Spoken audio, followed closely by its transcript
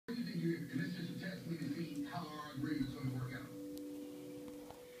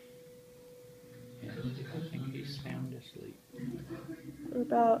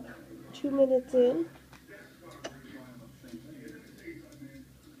About 2 minutes in.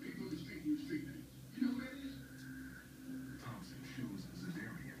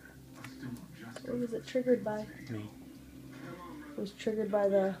 What was it triggered by? Me. It was triggered by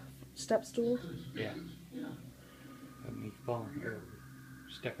the step stool? Yeah. Of me falling or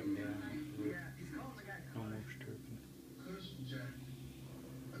stepping down. Almost tripping.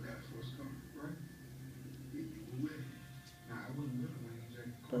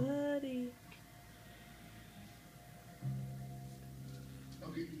 Buddy.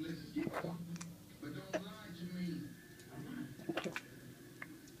 Okay, let's just get something, but don't lie to me.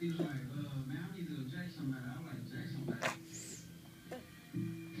 He's like, man, I need to jack somebody. I'm like, jack somebody?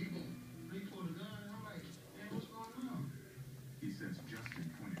 People, he pulled a gun, and I'm like, man, what's going on? He says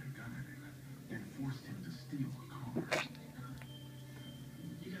Justin pointed a gun at him and forced him to steal a car.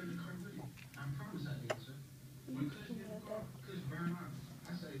 You got in the car with him? I promise I did, sir. When Kush get in the car, Kush burn out.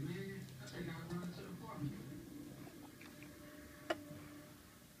 I say, man, I think I'll run to the apartment.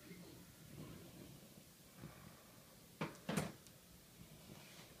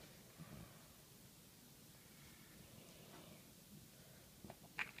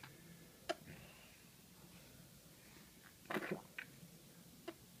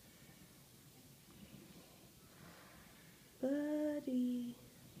 Buddy.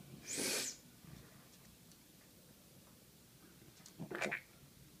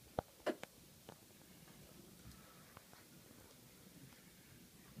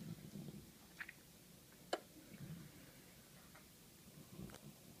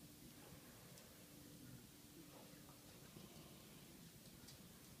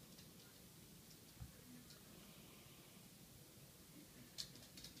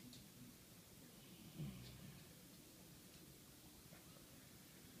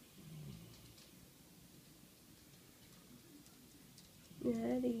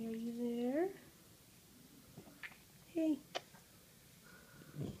 Daddy, are you there? Hey.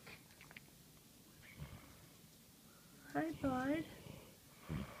 Hi, bud.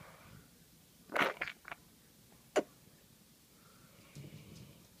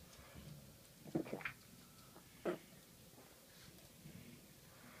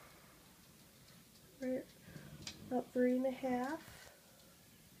 We're at about 3.5.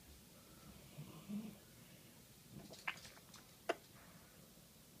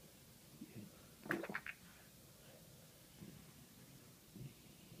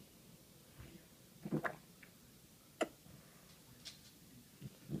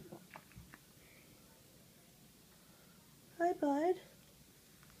 Hi, bud.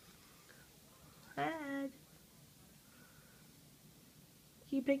 Bud. Can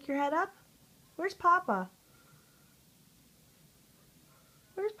you pick your head up? Where's Papa?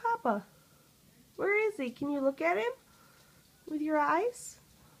 Where's Papa? Where is he? Can you look at him with your eyes?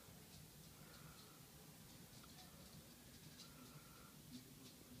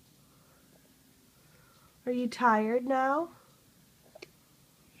 Are you tired now?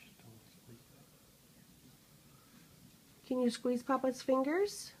 Can you squeeze Papa's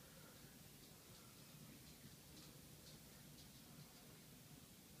fingers?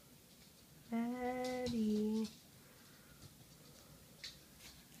 Daddy.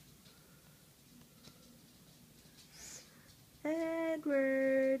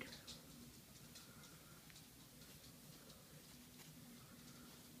 Edward.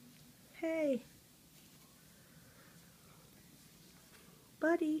 Hey.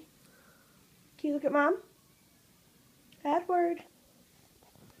 Buddy. Can you look at Mom? Edward.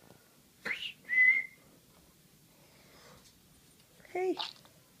 Hey.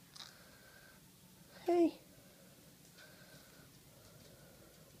 Hey.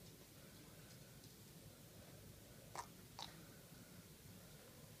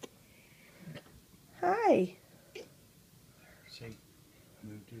 Hi. See,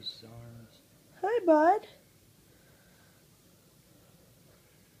 moved his arms. Hi, bud.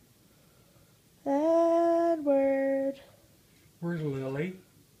 Edward. Where's Lily?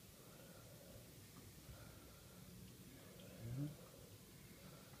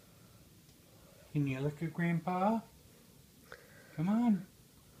 Can you look at Grandpa? Come on.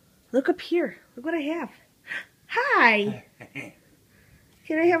 Look up here. Look what I have. Hi.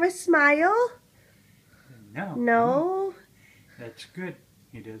 Can I have a smile? No. No. That's good.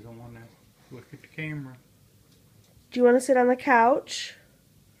 He doesn't want to look at the camera. Do you want to sit on the couch?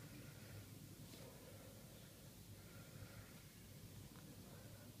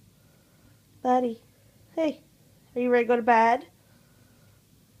 Buddy. Hey. Are you ready to go to bed?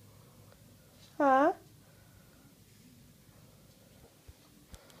 Huh?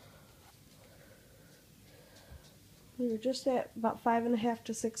 We were just at about 5.5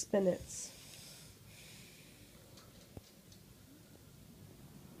 to 6 minutes.